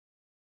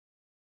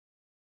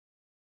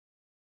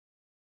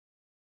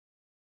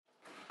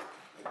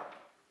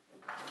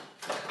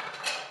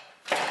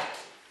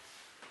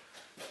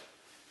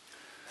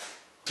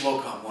Hello,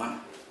 Cop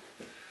One.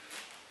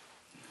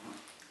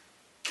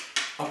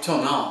 Up till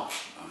now,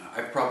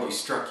 I've probably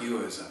struck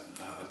you as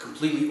a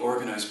completely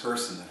organized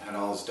person that had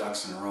all his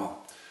ducks in a row.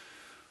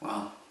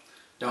 Well,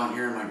 down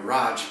here in my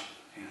garage,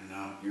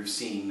 and you're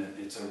seeing that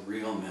it's a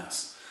real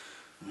mess.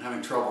 I'm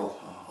having trouble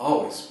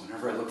always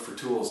whenever I look for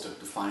tools to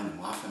find them.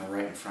 Often they're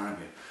right in front of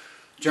you.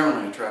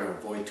 Generally, I try to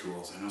avoid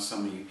tools. I know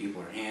some of you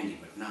people are handy,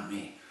 but not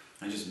me.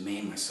 I just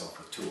maim myself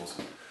with tools.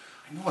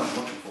 I know what I'm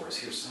looking for is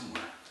here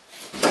somewhere.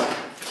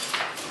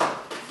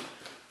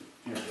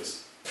 Here it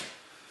is.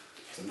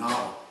 It's a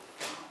novel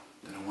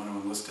that I want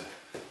to enlist to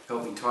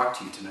help me talk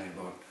to you tonight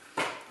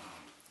about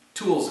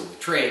tools of the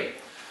trade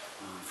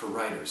for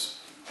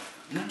writers.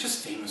 Not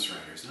just famous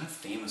writers, not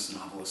famous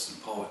novelists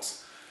and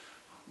poets.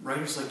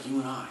 Writers like you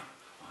and I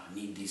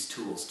need these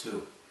tools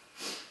too.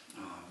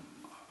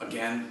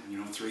 Again, you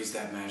know, 3 is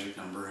that magic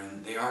number,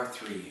 and they are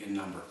 3 in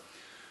number.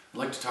 I'd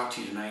like to talk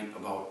to you tonight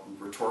about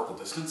rhetorical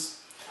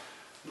distance.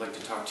 I'd like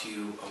to talk to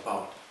you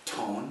about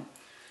tone,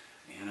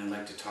 and I'd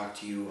like to talk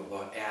to you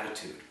about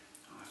attitude.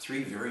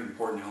 3 very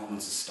important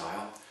elements of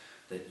style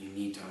that you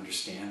need to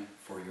understand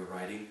for your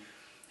writing.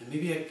 And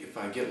maybe if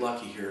I get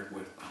lucky here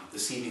with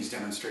this evening's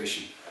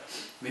demonstration,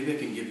 maybe I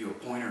can give you a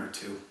pointer or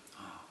two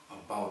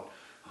about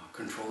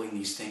controlling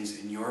these things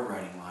in your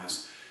writing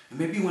lives. And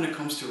maybe when it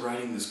comes to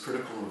writing this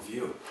critical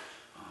review,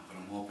 but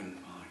I'm hoping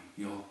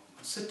you'll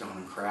sit down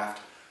and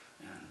craft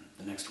in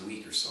the next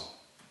week or so.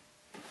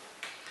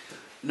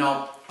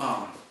 Now,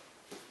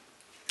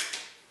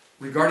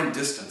 regarding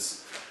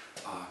distance,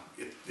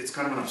 it's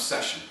kind of an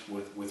obsession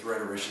with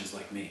rhetoricians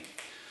like me.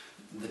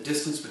 The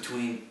distance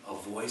between a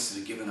voice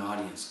and a given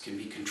audience can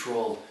be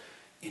controlled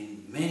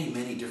in many,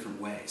 many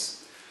different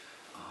ways.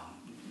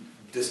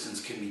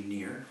 Distance can be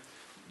near,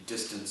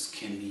 distance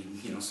can be,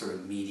 you know, sort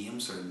of medium,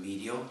 sort of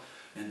medial,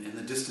 and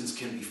the distance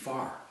can be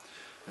far.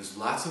 There's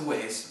lots of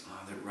ways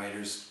that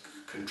writers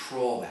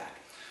control that.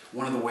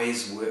 One of the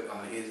ways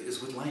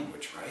is with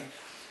language, right?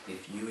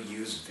 If you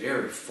use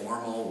very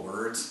formal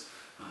words,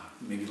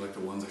 maybe like the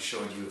ones I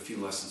showed you a few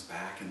lessons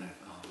back in that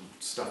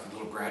stuffy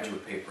little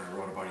graduate paper I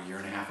wrote about a year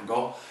and a half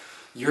ago,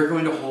 you're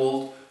going to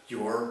hold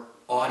your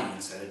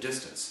audience at a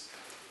distance.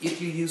 If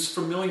you use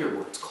familiar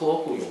words,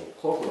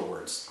 colloquial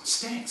words,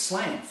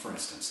 slang, for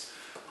instance,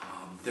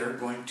 they're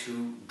going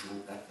to,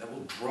 that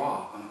will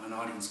draw an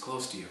audience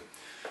close to you.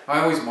 I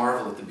always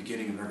marvel at the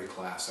beginning of every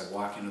class. I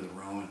walk into the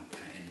room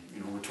and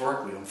you know,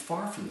 rhetorically, I'm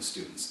far from the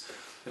students.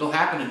 It'll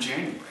happen in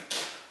January.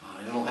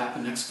 It'll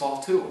happen next fall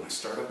too when I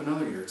start up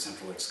another year at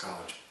Central Lakes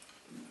College.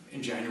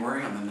 In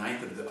January, on the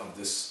 9th of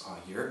this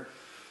year,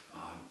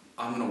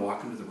 I'm going to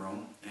walk into the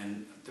room,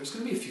 and there's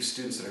going to be a few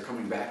students that are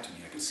coming back to me.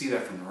 I can see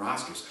that from the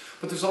rosters.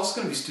 But there's also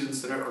going to be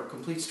students that are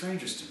complete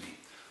strangers to me.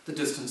 The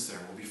distance there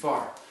will be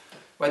far.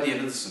 By the end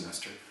of the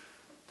semester,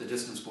 the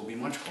distance will be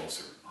much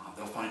closer.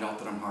 They'll find out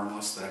that I'm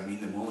harmless, that I mean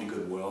them only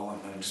goodwill,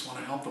 and that I just want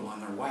to help them on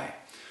their way.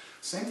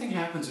 Same thing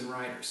happens in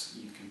writers.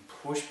 You can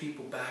push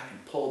people back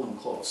and pull them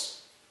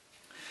close.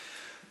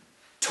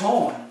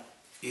 Tone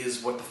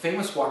is what the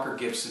famous Walker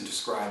Gibson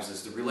describes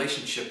as the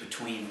relationship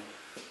between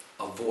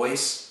a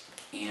voice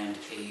and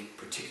a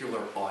particular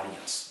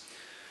audience.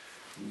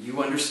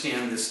 You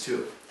understand this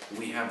too.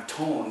 We have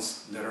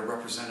tones that are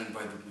represented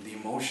by the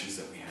emotions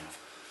that we have.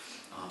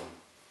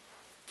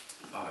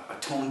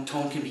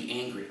 Tone can be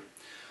angry.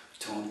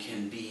 Tone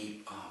can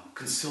be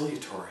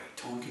conciliatory.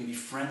 Tone can be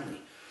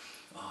friendly.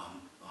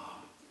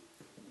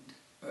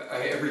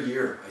 Every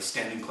year I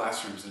stand in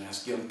classrooms and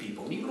ask young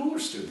people, and even older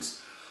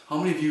students, how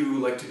many of you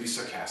like to be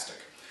sarcastic?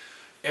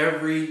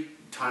 Every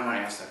time I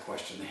ask that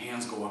question, the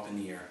hands go up in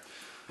the air.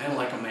 And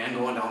like a man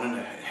going down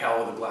into hell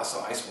with a glass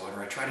of ice water,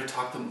 I try to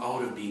talk them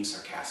out of being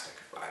sarcastic.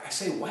 I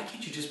say, why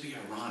can't you just be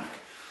ironic?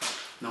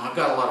 Now, I've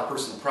got a lot of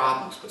personal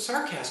problems, but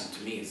sarcasm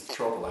to me is the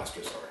trope of last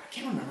resort. I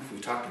can't remember if we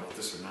talked about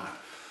this or not.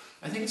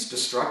 I think it's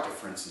destructive,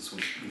 for instance,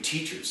 when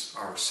teachers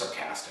are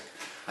sarcastic.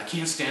 I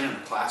can't stand in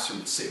a classroom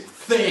and say, well,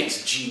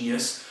 thanks,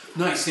 genius.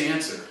 Nice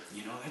answer.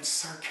 You know, that's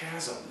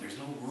sarcasm. There's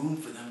no room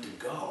for them to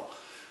go.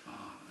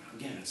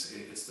 Again,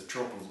 it's the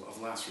trope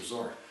of last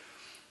resort.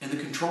 And the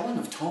controlling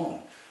of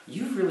tone,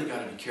 you've really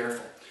got to be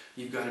careful.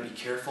 You've got to be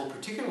careful,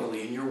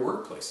 particularly in your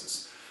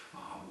workplaces.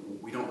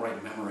 We don't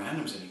write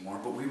memorandums anymore,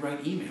 but we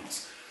write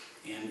emails.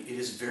 And it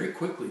is very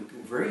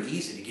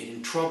easy to get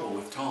in trouble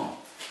with tone.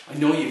 I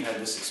know you've had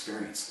this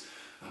experience,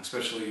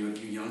 especially you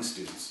young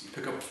students. You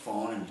pick up a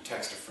phone and you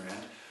text a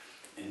friend,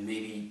 and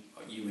maybe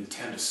you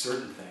intend a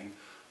certain thing,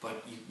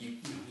 but you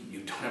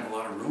don't have a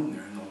lot of room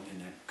there in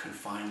that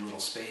confined little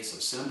space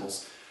of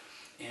symbols.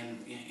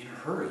 And in a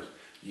hurry,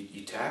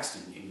 you text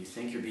and you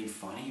think you're being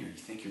funny or you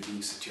think you're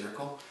being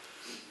satirical,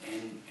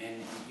 and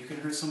you can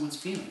hurt someone's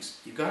feelings.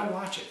 You've got to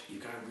watch it.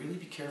 You've got to really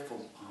be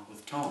careful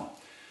with tone.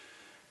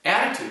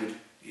 Attitude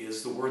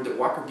is the word that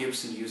Walker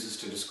Gibson uses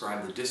to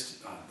describe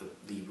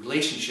the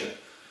relationship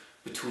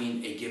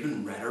between a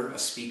given writer, a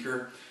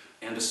speaker,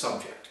 and a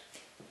subject.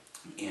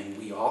 And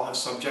we all have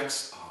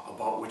subjects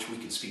about which we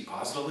can speak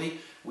positively.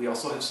 We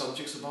also have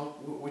subjects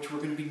about which we're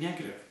going to be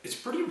negative. It's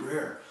pretty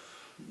rare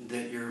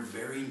that you're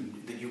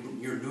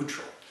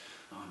neutral.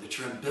 that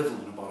you're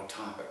ambivalent about a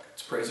topic.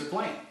 It's praise or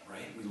blame,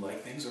 right? We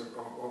like things or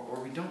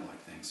we don't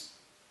like things.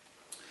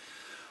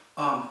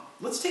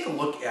 Let's take a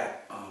look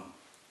at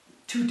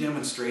two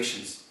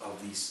demonstrations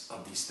of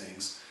these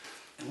things,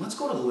 and let's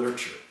go to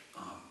literature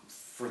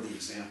for the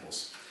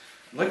examples.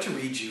 I'd like to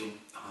read you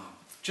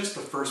just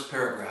the first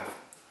paragraph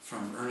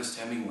from Ernest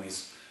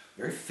Hemingway's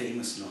very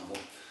famous novel,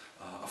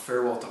 A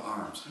Farewell to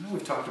Arms. I know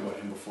we've talked about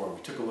him before.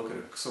 We took a look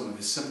at some of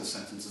his simple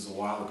sentences a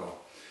while ago.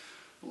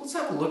 But let's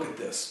have a look at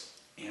this,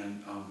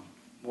 and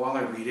while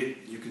I read it,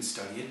 you can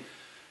study it,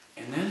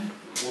 and then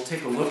we'll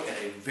take a look at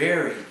a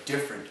very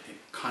different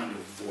kind of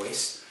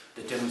voice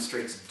that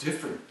demonstrates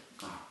different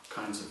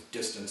kinds of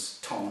distance,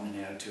 tone,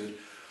 and attitude,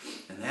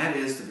 and that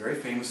is the very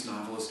famous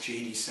novelist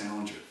J.D.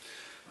 Salinger,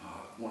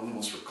 one of the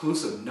most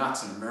reclusive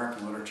nuts in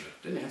American literature.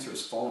 Didn't answer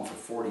his phone for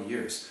 40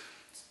 years.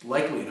 It's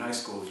likely in high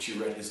school that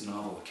you read his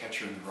novel, A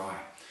Catcher in the Rye.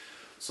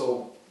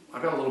 So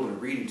I've got a little bit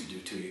of reading to do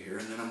to you here,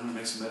 and then I'm going to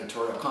make some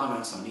editorial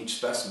comments on each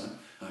specimen,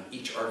 on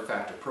each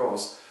artifact of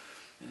prose,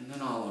 and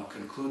then I'll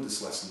conclude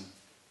this lesson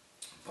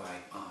by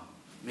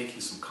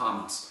making some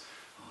comments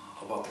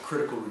about the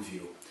critical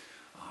review,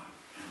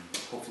 and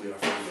hopefully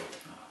offer you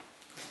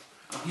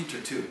a hint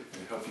or two to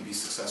help you be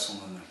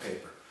successful in that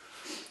paper.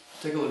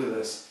 Take a look at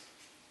this.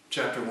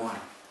 Chapter 1.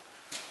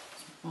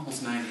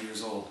 Almost 90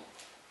 years old.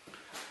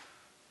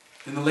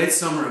 In the late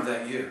summer of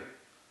that year,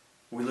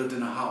 we lived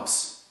in a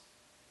house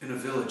in a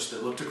village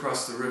that looked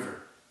across the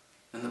river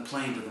and the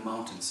plain to the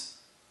mountains.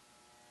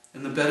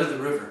 In the bed of the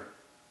river,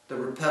 there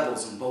were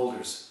pebbles and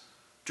boulders,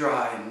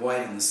 dry and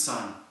white in the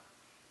sun,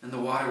 and the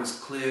water was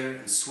clear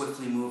and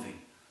swiftly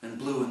moving and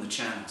blue in the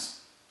channels.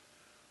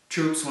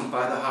 Troops went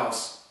by the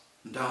house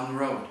and down the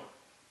road,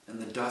 and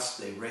the dust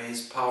they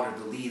raised powdered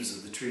the leaves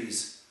of the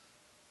trees.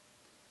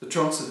 The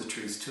trunks of the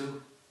trees,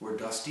 too, were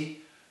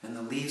dusty, and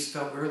the leaves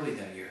fell early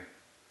that year,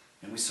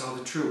 and we saw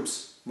the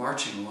troops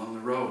marching along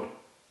the road,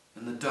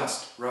 and the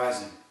dust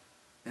rising,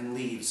 and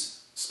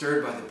leaves,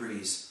 stirred by the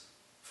breeze,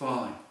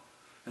 falling,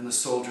 and the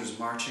soldiers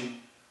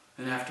marching,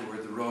 and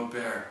afterward the road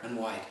bare and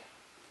white,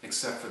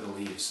 except for the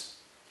leaves.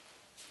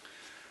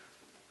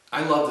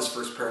 I love this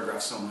first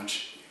paragraph so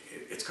much,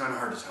 it's kind of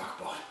hard to talk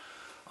about.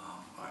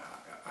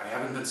 I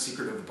haven't been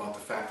secretive about the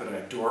fact that I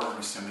adore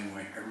Ernest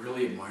Hemingway. I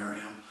really admire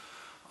him,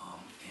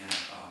 and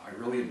I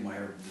really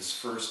admire this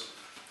first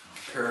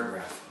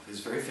paragraph of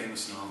his very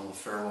famous novel, A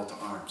Farewell to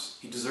Arms.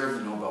 He deserved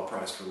the Nobel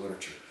Prize for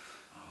Literature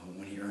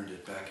when he earned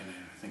it back in,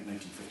 I think,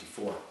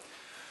 1954.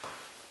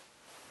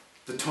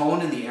 The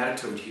tone and the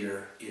attitude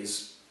here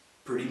is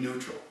pretty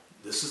neutral.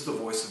 This is the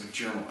voice of a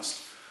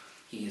journalist.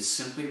 He is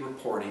simply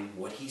reporting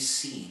what he's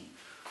seen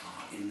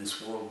in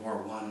this World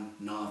War I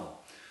novel.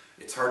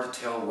 It's hard to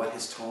tell what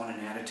his tone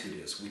and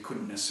attitude is. We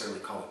couldn't necessarily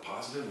call it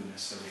positive. We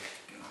necessarily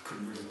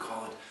couldn't really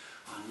call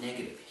it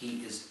negative.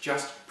 He is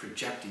just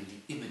projecting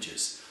the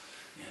images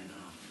and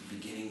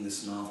beginning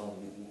this novel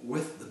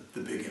with the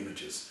big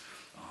images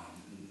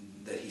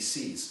that he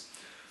sees.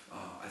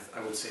 I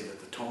would say that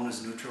the tone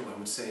is neutral. I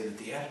would say that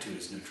the attitude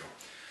is neutral.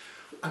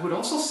 I would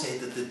also say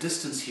that the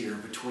distance here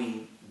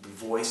between the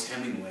voice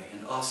Hemingway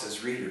and us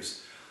as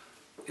readers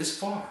is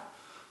far.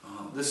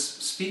 This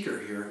speaker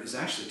here is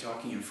actually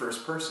talking in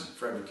first person,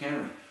 Frederick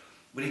Henry,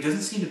 but he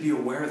doesn't seem to be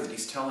aware that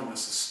he's telling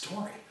us a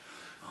story.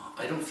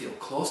 I don't feel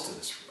close to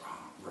this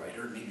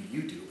writer. Maybe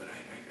you do, but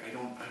I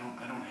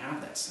don't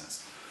have that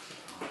sense.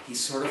 He's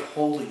sort of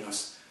holding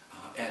us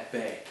at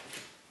bay.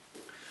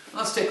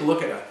 Let's take a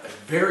look at a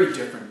very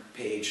different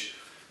page,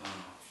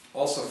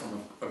 also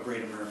from a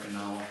great American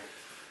novel.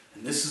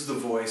 And this is the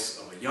voice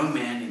of a young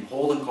man named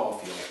Holden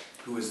Caulfield,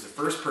 who is the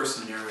first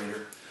person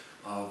narrator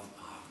of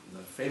the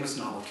famous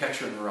novel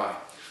Catcher in the Rye.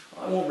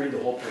 I won't read the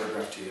whole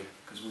paragraph to you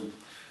because we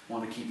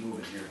want to keep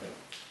moving here, but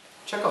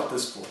check out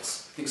this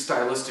voice. I think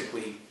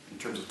stylistically, in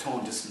terms of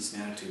tone, distance,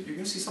 and attitude, you're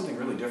going to see something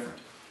really different.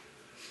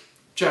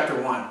 Chapter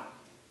 1.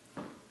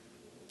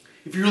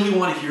 If you really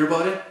want to hear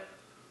about it,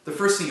 the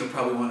first thing you'll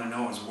probably want to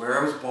know is where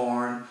I was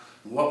born,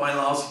 and what my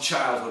lousy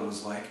childhood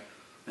was like,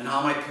 and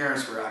how my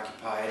parents were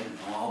occupied, and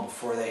all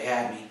before they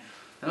had me,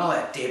 and all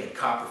that David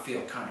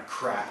Copperfield kind of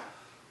crap.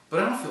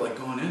 But I don't feel like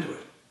going into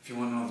it, if you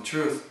want to know the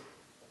truth.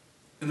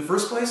 In the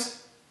first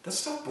place, that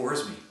stuff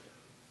bores me.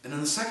 And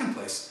in the second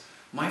place,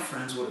 my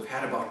friends would have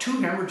had about 2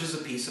 hemorrhages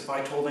apiece if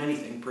I told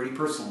anything pretty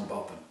personal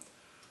about them.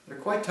 They're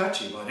quite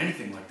touchy about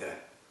anything like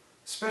that,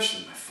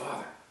 especially my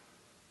father.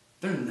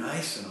 They're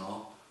nice and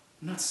all,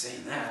 I'm not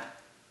saying that,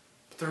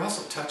 but they're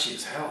also touchy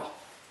as hell.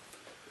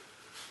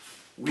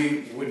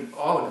 We would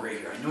all agree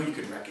here, I know you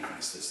could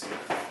recognize this,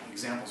 the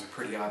examples are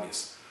pretty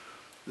obvious.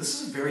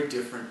 This is a very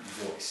different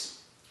voice.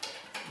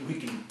 We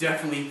can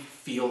definitely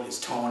feel his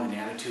tone and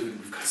attitude.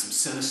 We've got some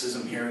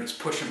cynicism here. He's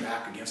pushing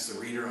back against the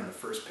reader on the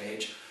first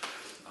page.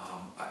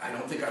 I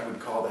don't think I would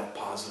call that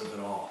positive at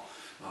all.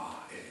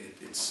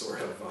 It's sort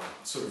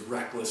of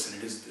reckless,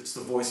 and it's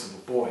the voice of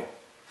a boy.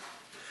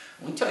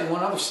 Let me tell you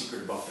one other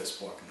secret about this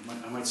book.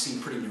 I might seem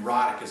pretty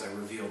neurotic as I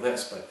reveal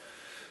this, but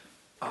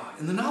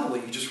in the novel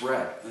that you just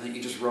read and that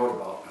you just wrote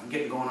about, I'm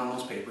getting going on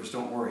those papers,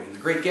 don't worry. In The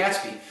Great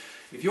Gatsby,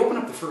 If you open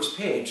up the first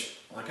page,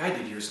 like I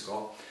did years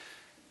ago,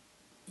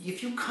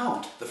 if you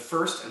count the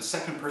first and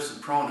second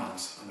person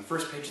pronouns on the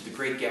first page of The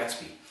Great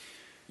Gatsby,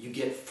 you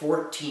get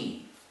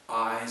 14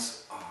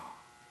 I's,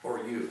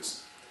 or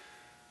you's.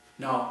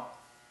 Now,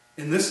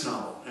 in this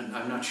novel, and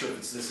I'm not sure if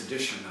it's this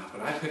edition or not,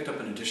 but I picked up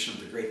an edition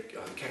of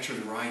The Catcher in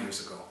the Rye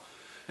years ago,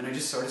 and I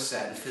just sort of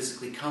sat and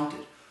physically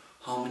counted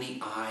how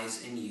many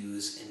I's and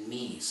you's and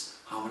me's,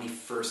 how many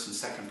first and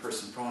second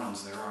person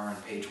pronouns there are on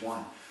page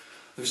 1.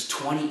 There's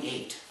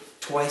 28,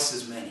 twice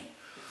as many.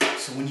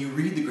 So when you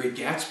read The Great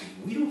Gatsby,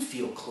 we don't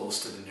feel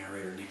close to the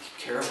narrator, Nick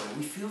Carraway.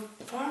 We feel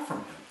far from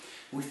him.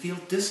 We feel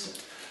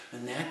distant.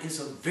 And that is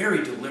a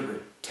very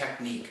deliberate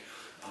technique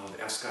of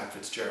F. Scott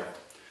Fitzgerald.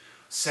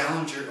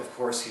 Salinger, of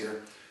course,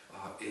 here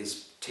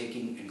is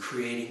taking and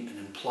creating an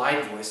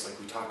implied voice like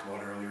we talked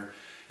about earlier,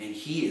 and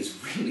he is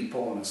really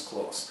pulling us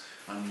close.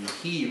 I mean,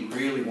 he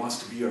really wants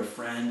to be our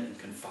friend and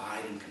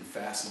confide and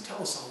confess and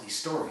tell us all these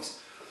stories.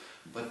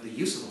 But the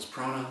use of those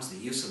pronouns, the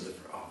use of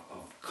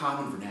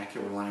common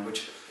vernacular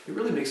language, it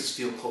really makes us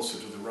feel closer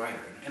to the writer.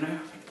 And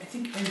I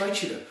think I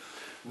invite you to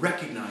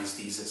recognize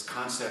these as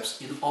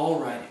concepts in all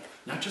writing,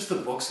 not just the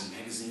books and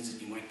magazines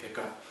that you might pick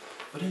up,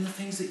 but in the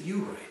things that you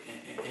write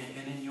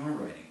and in your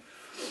writing.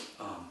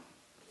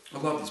 I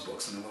love these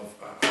books, and I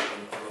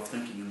love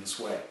thinking in this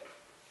way.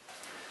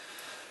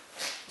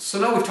 So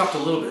now we've talked a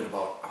little bit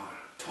about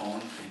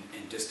tone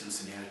and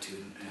distance and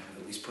attitude, and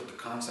at least put the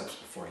concepts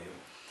before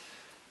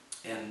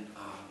you. And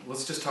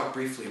let's just talk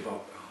briefly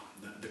about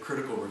the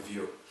critical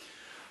review.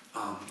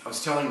 I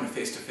was telling my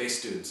face-to-face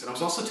students, and I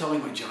was also telling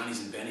my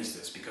Johnnies and Bennies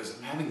this, because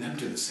I'm having them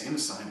do the same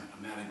assignment.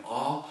 I'm having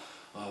all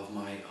of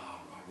my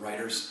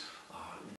writers